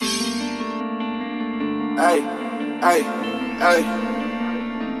Ay, ay, ay.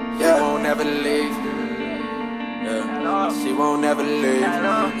 Yeah. She won't never leave. Yeah. She won't never leave.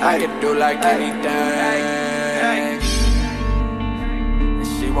 I can do like anything.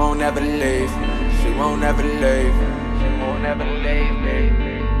 She won't never leave. She won't never leave. She won't never leave me.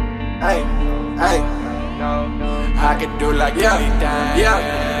 Ay, ay. I can do like anything.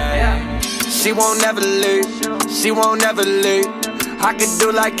 Yeah. She won't never leave. She won't never leave. I can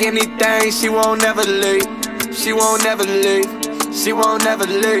do like anything. She won't never leave. She won't never leave. She won't never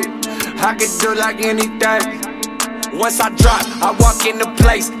leave. I can do like anything. Once I drop, I walk into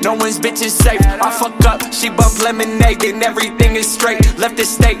place. No one's bitch is safe. I fuck up, she bump lemonade, then everything is straight. Left the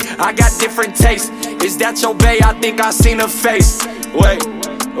state, I got different tastes. Is that your bae? I think I seen her face.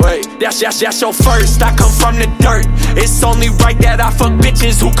 Wait, that's your first. I come from the dirt. It's only right that I fuck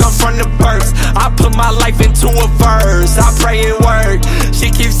bitches who come from the birds. I put my life into a verse. I pray it work. She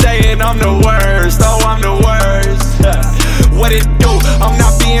keeps saying I'm the worst. Oh, I'm the worst. What it do? I'm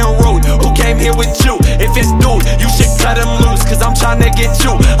not being rude. Who came here with you? If it's dude, you should cut him loose, cause I'm tryna get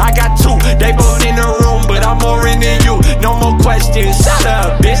you. I got two, they both in the room, but I'm more into you. No more questions, shut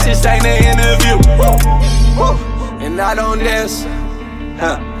up, bitch, this ain't an interview. And I don't dance.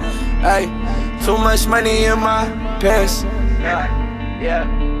 Hey, too much money in my pants.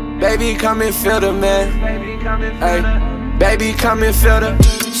 Baby, come and feel the man. Hey, baby, come and feel the.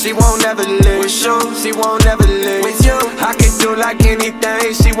 She won't never live with you. She won't never live with you. I can do like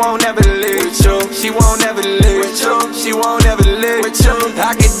anything. She won't never live with you. She won't never live with you. She won't never live with you.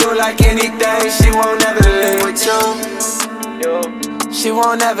 I can do like anything. She won't never live with you. She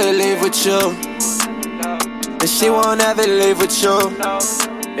won't never live with you. And she won't ever live with you.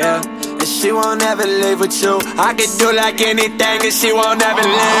 Yeah. And she won't ever live with you. I can do like anything and she won't ever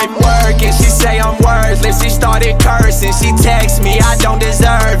live. Work and she say I'm worthless. She started cursing. She text me, I don't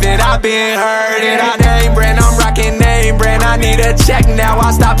deserve it. I been hurting. I name brand, I'm rocking name brand. I need a check now.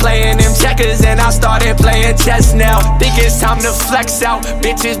 I stopped playing them checkers and I started playing chess now. Think it's time to flex out.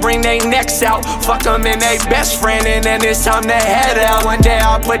 Bitches bring they necks out. Fuck them and they best friend, and then it's time to head out. One day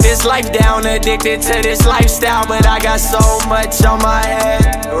I'll put this life down. Addicted to this lifestyle, but I got so much on my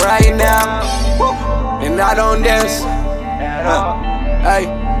head right now. And I don't dance. Hey,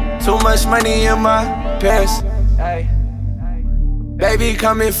 too much money in my pants. Baby,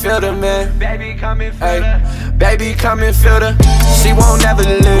 come and feel the man. Hey, baby, come and feel the. She won't never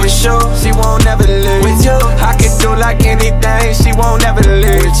live with you. She won't never live with you. I can do like anything. She won't never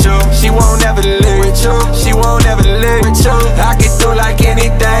live with you. She won't never live with you. She won't never live with you. I can do like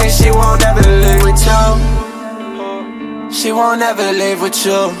anything. She won't never live with you. She won't ever live with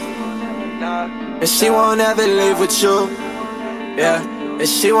you. And she won't ever live with you. Yeah. And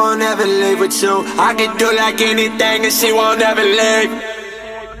she won't ever live with you. I can do like anything and she won't ever live.